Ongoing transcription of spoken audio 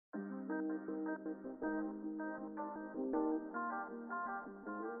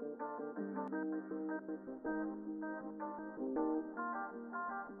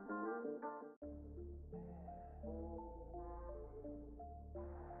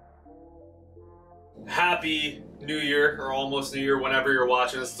Happy New Year, or almost New Year, whenever you're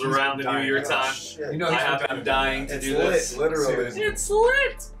watching this. It's around the New Year time. You know, I have been dying to do this. Literally. It's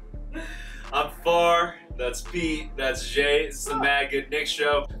lit! I'm Far, that's Pete, that's Jay. It's the MadGood Knicks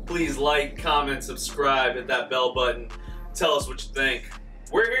Show. Please like, comment, subscribe, hit that bell button. Tell us what you think.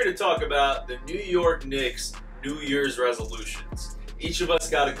 We're here to talk about the New York Knicks New Year's resolutions. Each of us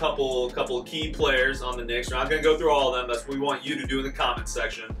got a couple of key players on the Knicks. We're not going to go through all of them. That's what we want you to do in the comment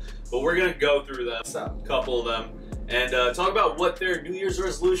section. But we're going to go through them, a couple of them, and talk about what their New Year's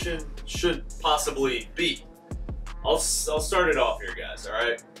resolution should possibly be. I'll start it off here, guys, all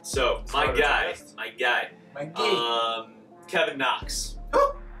right? So, my guy, Kevin Knox.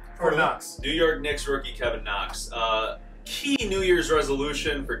 For Knox. New York Knicks rookie Kevin Knox. Key New Year's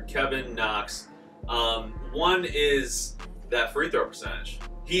resolution for Kevin Knox. One is that free throw percentage.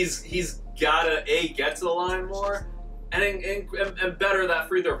 He's gotta get to the line more and better that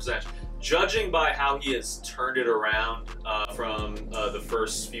free throw percentage. Judging by how he has turned it around from the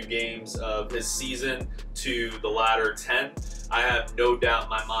first few games of his season to the latter 10, I have no doubt in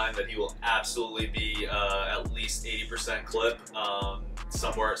my mind that he will absolutely be at least 80% clip,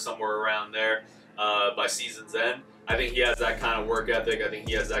 somewhere around there by season's end. I think he has that kind of work ethic. I think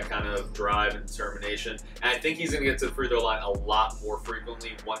he has that kind of drive and determination. And I think he's going to get to the free throw line a lot more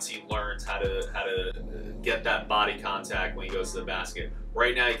frequently once he learns how to get that body contact when he goes to the basket.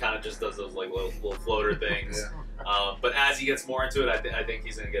 Right now, he kind of just does those like little floater things. Yeah. But as he gets more into it, I think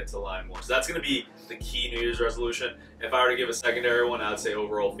he's going to get to the line more. So that's going to be the key New Year's resolution. If I were to give a secondary one, I would say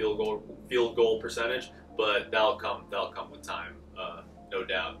overall field goal percentage. But that'll come with time, no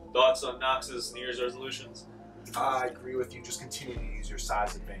doubt. Thoughts on Knox's New Year's resolutions? I agree with you. Just continue to use your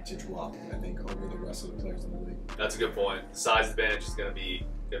size advantage well, I think, over the rest of the players in the league. That's a good point. Size advantage is going to be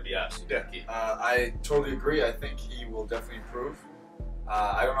absolutely key. I totally agree. I think he will definitely improve.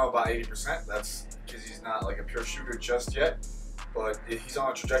 I don't know about 80%. That's because he's not like a pure shooter just yet. But he's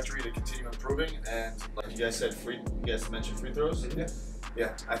on a trajectory to continue improving. And like you guys said, you guys mentioned free throws.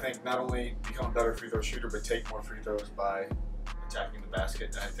 Yeah. I think not only become a better free throw shooter, but take more free throws by attacking the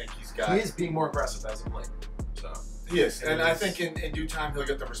basket. And I think he is being more aggressive as of late. So he is, and I think in due time he'll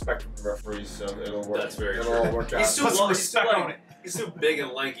get the respect from the referees, so it'll work. That's very it'll true. all work out. He's too big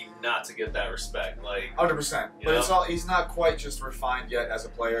and lanky not to get that respect. Like 100%. But he's not quite just refined yet as a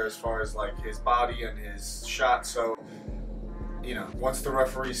player as far as like his body and his shot. So once the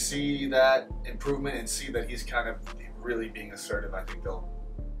referees see that improvement and see that he's kind of really being assertive, I think that'll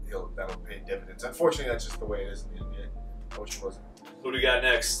pay dividends. Unfortunately, that's just the way it is in the NBA. I wish it wasn't. Who do we got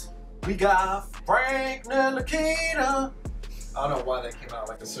next? We got Frank Ntilikina. I don't know why that came out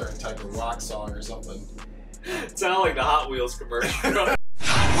like a certain type of rock song or something. It sounded like the Hot Wheels commercial. Hot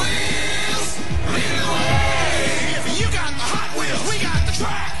Wheels, lead the way. If you got the Hot Wheels, we got the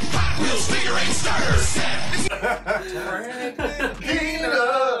track. Hot Wheels figure 8 starters. Frank Ntilikina.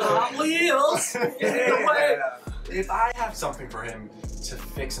 Hot Wheels. If I have something for him to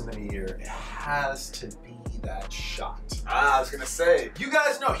fix in the new year, it has to be that shot. I was gonna say. You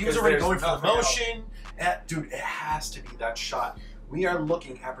guys know he was already going for the motion. Dude, it has to be that shot. We are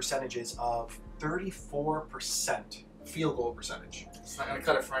looking at percentages of 34% field goal percentage. It's not gonna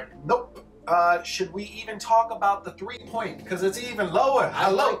cut it, Frank. Nope. Should we even talk about the 3-point? Because it's even lower.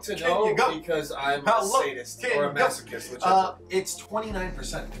 I'd like to know because I'm a sadist or a masochist. It's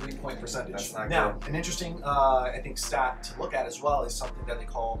 29% 3-point percentage. That's not now, good. an interesting, I think, stat to look at as well is something that they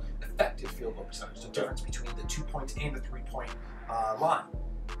call effective field goal percentage. The difference between the 2 points and the 3-point line.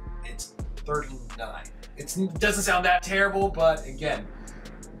 It's 39. It doesn't sound that terrible, but again,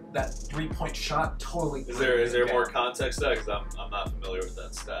 that 3-point shot totally. Is there more context to that? Because I'm not familiar with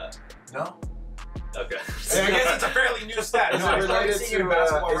that stat. No. Okay. I guess it's a fairly new stat. Is it related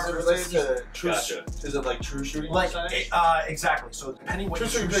to true? Gotcha. Is it like true shooting like percentage? Exactly. So depending what true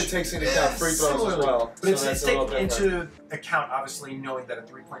shooting takes into account free throws as well. But it's taking into account obviously knowing that a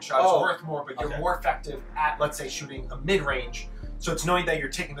 3-point shot is worth more, but you're more effective at, let's say, shooting a mid-range. So it's knowing that you're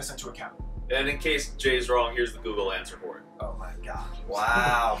taking this into account. And in case Jay's wrong, here's the Google answer for it. Oh my God!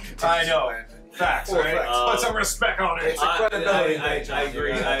 Wow. I know. Facts, right? Put some respect on it. It's a credibility. I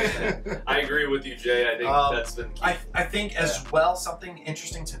agree. I agree with you, Jay. I think that's been key. I think as well, something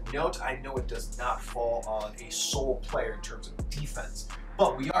interesting to note, I know it does not fall on a sole player in terms of defense,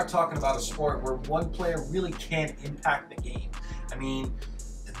 but we are talking about a sport where one player really can impact the game. I mean,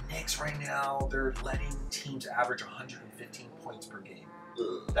 the Knicks right now, they're letting teams average 115 points per game.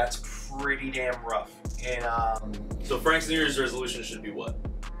 That's pretty damn rough. And So Frank's New Year's resolution should be what?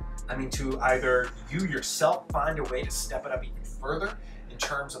 I mean, to either you yourself find a way to step it up even further in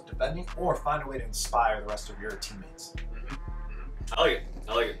terms of defending, or find a way to inspire the rest of your teammates. I like it.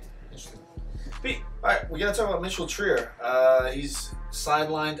 I like it. Interesting. Pete. All right, we gotta talk about Mitchell Trier. He's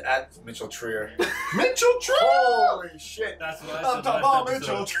sidelined at Mitchell Trier. Mitchell Trier! Holy shit! That's what I I'm said talking last about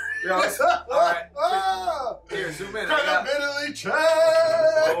episode. Mitchell Trier. Yo, all right. Here, zoom in. I got- Credibility check!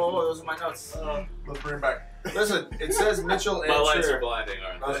 Oh, those are my notes. Let's bring it back. Listen, it says Mitchell and My lights Trier. are blinding,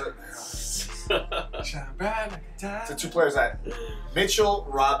 Those aren't are- Shine bright like a diamond. the two players at Mitchell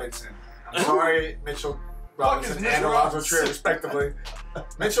Robinson. I'm sorry, Mitchell Robinson Mitchell and Alonzo Robinson? Trier, respectively.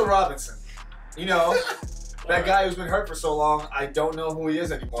 Mitchell Robinson. You know, that guy who's been hurt for so long, I don't know who he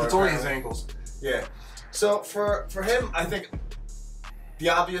is anymore. It's only his apparently. ankles. Yeah. So for him, I think the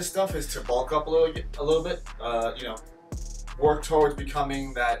obvious stuff is to bulk up a little bit. You know, work towards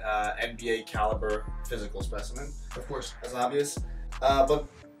becoming that NBA caliber physical specimen. Of course. That's obvious. But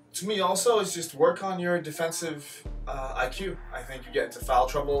to me also is just work on your defensive IQ. I think you get into foul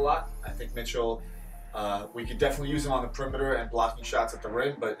trouble a lot. I think Mitchell, we could definitely use him on the perimeter and blocking shots at the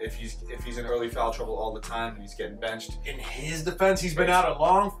rim, but if he's in early foul trouble all the time and he's getting benched, In his defense, he's been out a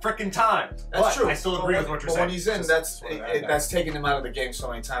long freaking time. that's But true. I still agree with what you're but saying. when he's in, Just- that's taken him out of the game so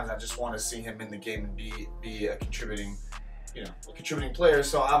many times. I just want to see him in the game and be a contributing, a contributing player.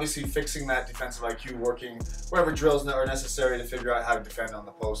 So obviously fixing that defensive IQ, working whatever drills are necessary to figure out how to defend on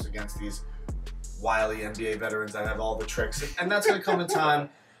the post against these wily NBA veterans that have all the tricks, and that's going to come in time.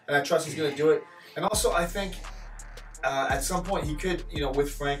 And I trust he's going to do it. And also, I think at some point he could,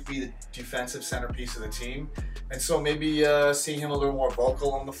 with Frank, be the defensive centerpiece of the team. And so maybe seeing him a little more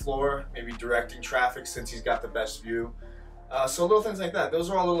vocal on the floor, maybe directing traffic since he's got the best view. So little things like that. Those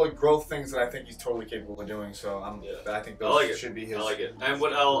are all little growth things that I think he's totally capable of doing. So I think I like those it. should be his. I like it. And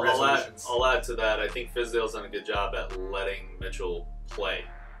what I'll resolutions. add to that, I think Fizdale's done a good job at letting Mitchell play.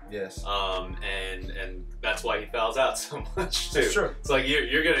 Yes. And that's why he fouls out so much too. That's true. It's like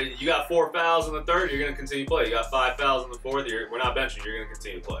you got 4 fouls in the third, you're gonna continue to play. You got 5 fouls in the fourth, we're not benching, you're gonna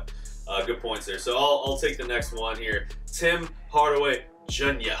continue to play. Good points there. So I'll take the next one here. Tim Hardaway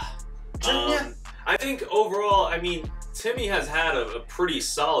Jr. I think overall, I mean, Timmy has had a pretty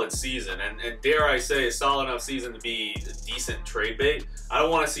solid season, and dare I say, a solid enough season to be a decent trade bait. I don't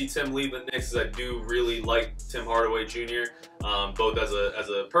want to see Tim leave the Knicks, as I do really like Tim Hardaway Jr. Both as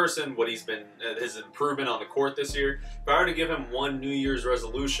a person, what he's been, his improvement on the court this year. If I were to give him one New Year's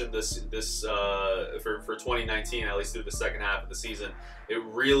resolution for 2019, at least through the second half of the season, it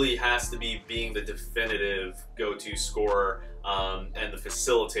really has to be being the definitive go-to scorer and the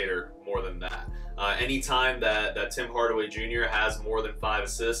facilitator more than that. Anytime that Tim Hardaway Jr. has more than 5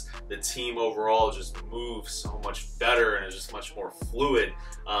 assists, the team overall just moves so much better and is just much more fluid.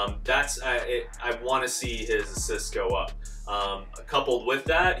 I want to see his assists go up. Coupled with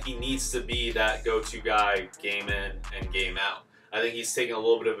that, he needs to be that go-to guy game in and game out. I think he's taken a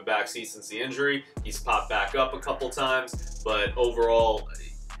little bit of a backseat since the injury. He's popped back up a couple times, but overall,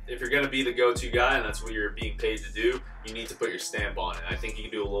 if you're going to be the go-to guy and that's what you're being paid to do, you need to put your stamp on it. I think you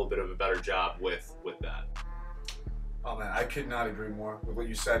can do a little bit of a better job with that. Oh man, I could not agree more with what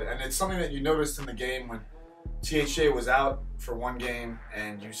you said. And it's something that you noticed in the game when THJ was out for one game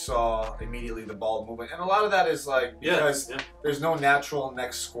and you saw immediately the ball movement. And a lot of that is like because there's no natural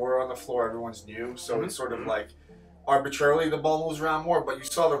next scorer on the floor, everyone's new. So it's sort of like arbitrarily the ball moves around more, but you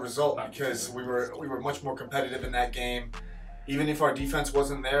saw the result because we were much more competitive in that game. Even if our defense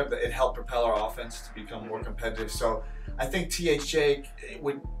wasn't there, it helped propel our offense to become more competitive. So I think THJ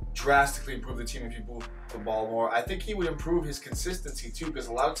would drastically improve the team if he moved the ball more. I think he would improve his consistency too, because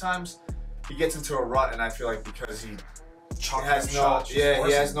a lot of times he gets into a rut, and I feel like because he has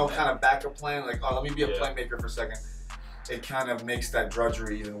no kind of backup plan, like, oh, let me be a playmaker for a second. It kind of makes that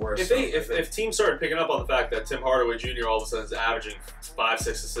drudgery even worse. If teams started picking up on the fact that Tim Hardaway Jr. all of a sudden is averaging 5-6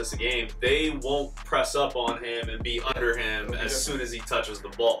 assists a game, they won't press up on him and be under him as soon as he touches the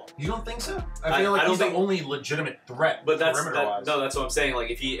ball. You don't think so? I feel like he's the only legitimate threat. But that's perimeter-wise. that's what I'm saying. Like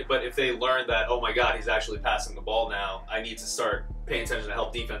if they learn that, oh my God, he's actually passing the ball now, I need to start paying attention to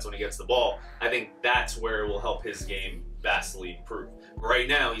help defense when he gets the ball. I think that's where it will help his game vastly improve. Right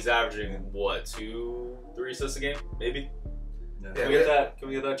now, he's averaging what, 2-3 assists a game, maybe. Yeah, Can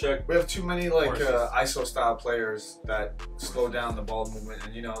we get that check? We have too many ISO style players that slow down the ball movement,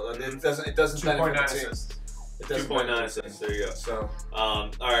 and it doesn't benefit the team. It doesn't 2.9 assists. There you go. So all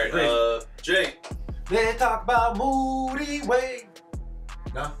right, Jay. They talk about Moody Way.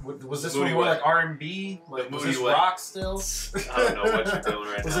 No, was this Moody one more Way. like R&B? The Was Moody this Way. rock still? I don't know what you're doing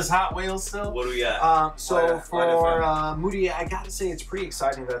right now. Was this Hot Wheels still? What do we got? So for Moody, I gotta say it's pretty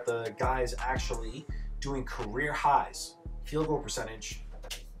exciting that the guys actually doing career highs, field goal percentage,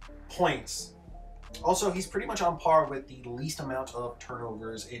 points. Also, he's pretty much on par with the least amount of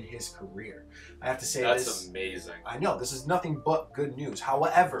turnovers in his career. I have to say That's amazing. I know, this is nothing but good news.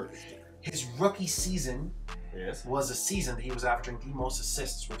 However, his rookie season was a season that he was averaging the most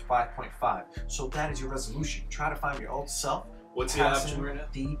assists with 5.5. So that is your resolution. Try to find your old self. What's he averaging right now?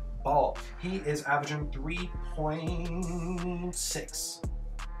 The ball. He is averaging 3.6.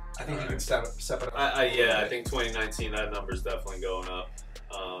 I think he can step it up. Yeah, I think 2019, that number's definitely going up.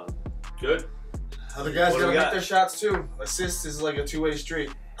 Good. Other guys What do gotta we make got? their shots too. Assists is like a two-way street.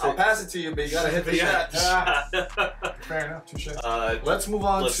 I'll pass it to you, but you gotta hit the shot. Fair enough. Touche. Let's move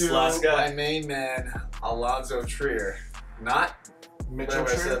on Let's to last guy. my main man, Alonzo Trier. Not Mitchell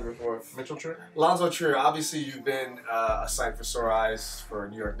whatever I said Trier. before. Mitchell Trier. Alonzo Trier, obviously you've been a sight for sore eyes for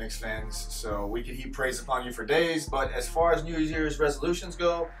New York Knicks fans, so we could heap praise upon you for days, but as far as New Year's resolutions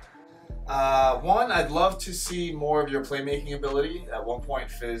go, one, I'd love to see more of your playmaking ability. At one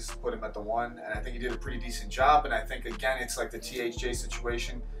point, Fizz put him at the 1, and I think he did a pretty decent job, and I think, again, it's like the THJ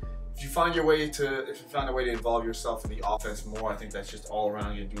situation. If you find a way to involve yourself in the offense more, I think that's just all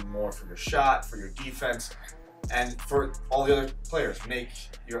around you do more for your shot, for your defense, and for all the other players. Make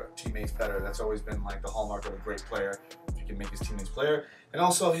your teammates better. That's always been like the hallmark of a great player, if you can make his teammates better. And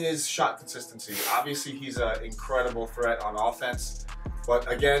also his shot consistency. Obviously, he's an incredible threat on offense, but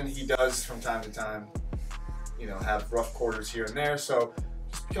again, he does from time to time, you know, have rough quarters here and there. So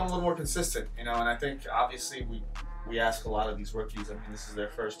just become a little more consistent, you know. And I think obviously we ask a lot of these rookies. I mean, this is their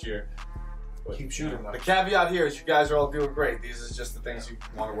first year. But, Keep shooting them. The caveat here is you guys are all doing great. These are just the things you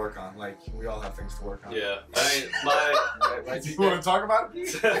want to work on. Like, we all have things to work on. Yeah. I mean, You want to talk about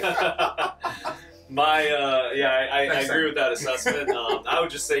it? I agree with that assessment. I would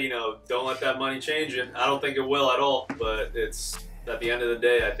just say, you know, don't let that money change it. I don't think it will at all, but it's at the end of the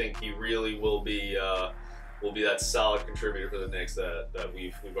day, I think he really will be that solid contributor for the Knicks that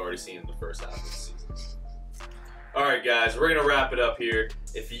we've already seen in the first half of the season. All right, guys, we're gonna wrap it up here.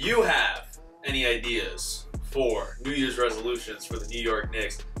 If you have any ideas for New Year's resolutions for the New York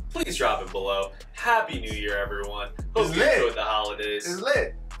Knicks, please drop it below. Happy New Year, everyone. Hope you enjoyed the holidays. It's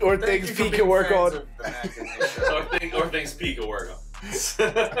lit. Or things Pete can work on. or things Pete can work on. It's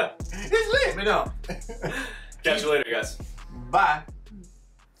lit. Let me know. Catch you later, guys. Bye.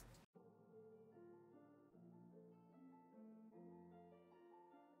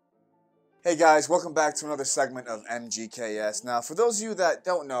 Hey guys, welcome back to another segment of MGKS. Now, for those of you that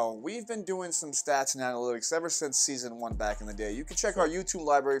don't know, we've been doing some stats and analytics ever since season 1 back in the day. You can check our YouTube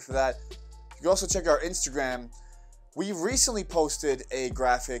library for that. You can also check our Instagram. We recently posted a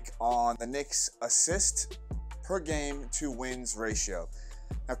graphic on the Knicks assist per game to wins ratio.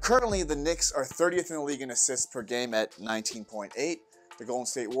 Now, currently the Knicks are 30th in the league in assists per game at 19.8. The Golden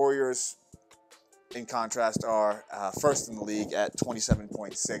State Warriors, in contrast, are first in the league at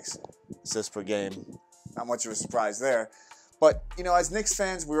 27.6 assists per game. Not much of a surprise there. But, you know, as Knicks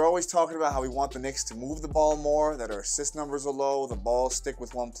fans, we're always talking about how we want the Knicks to move the ball more, that our assist numbers are low, the balls stick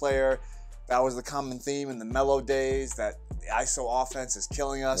with one player. That was the common theme in the Melo days, that the ISO offense is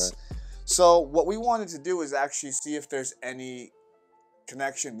killing us. Right. So what we wanted to do is actually see if there's any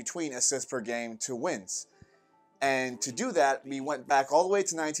connection between assists per game to wins. And to do that, we went back all the way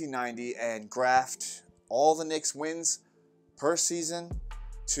to 1990 and graphed all the Knicks wins per season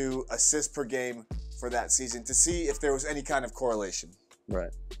to assists per game for that season to see if there was any kind of correlation.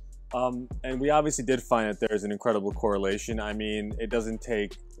 Right. And we obviously did find that there's an incredible correlation. I mean, it doesn't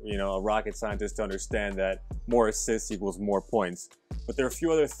take, you know, a rocket scientist to understand that more assists equals more points. But there are a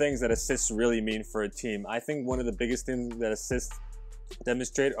few other things that assists really mean for a team. I think one of the biggest things that assists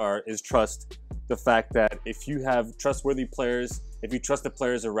demonstrate is trust. The fact that if you have trustworthy players, if you trust the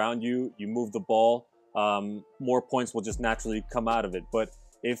players around you, you move the ball, more points will just naturally come out of it. But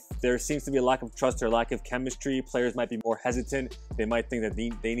if there seems to be a lack of trust or lack of chemistry, players might be more hesitant. They might think that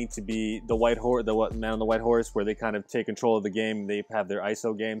they need to be the man on the white horse, where they kind of take control of the game. They have their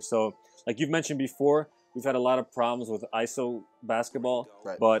ISO game. So, like you've mentioned before, we've had a lot of problems with ISO basketball,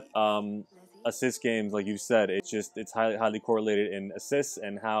 right. But assist games, like you said, it's highly correlated in assists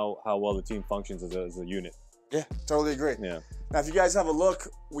and how well the team functions as a unit. Yeah, totally agree. Yeah. Now, if you guys have a look,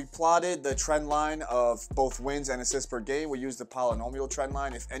 we plotted the trend line of both wins and assists per game. We used the polynomial trend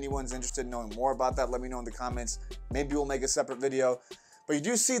line. If anyone's interested in knowing more about that, let me know in the comments. Maybe we'll make a separate video. But you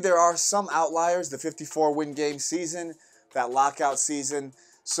do see there are some outliers, the 54-win game season, that lockout season.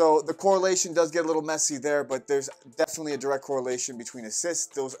 So the correlation does get a little messy there, but there's definitely a direct correlation between assists.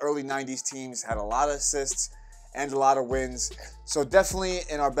 Those early 90s teams had a lot of assists and a lot of wins. So definitely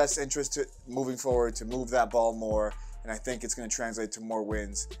in our best interest moving forward to move that ball more and I think it's going to translate to more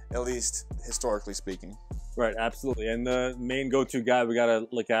wins, at least historically speaking. Right, absolutely. And the main go-to guy we got to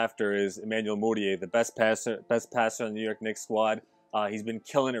look after is Emmanuel Mudiay, the best passer on the New York Knicks squad. He's been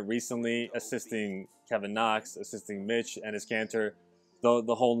killing it recently, assisting Kevin Knox, assisting Mitch and his Cantor,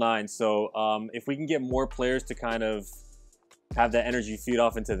 the whole nine. So if we can get more players to kind of have that energy feed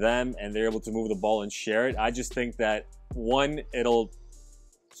off into them and they're able to move the ball and share it, I just think that, one, it'll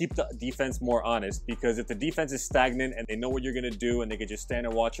keep the defense more honest, because if the defense is stagnant and they know what you're going to do and they can just stand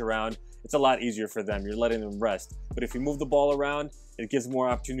and watch around, it's a lot easier for them. You're letting them rest. But if you move the ball around, it gives more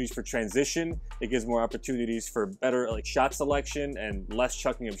opportunities for transition. It gives more opportunities for better shot selection and less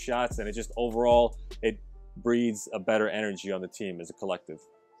chucking of shots. And it just overall, it breeds a better energy on the team as a collective.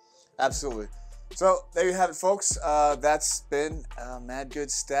 Absolutely. So there you have it, folks. That's been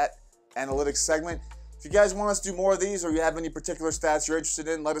MadGood Stat Analytics segment. If you guys want us to do more of these, or you have any particular stats you're interested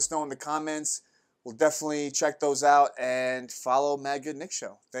in, let us know in the comments. We'll definitely check those out, and follow MadGood Knicks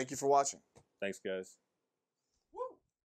Show. Thank you for watching. Thanks, guys.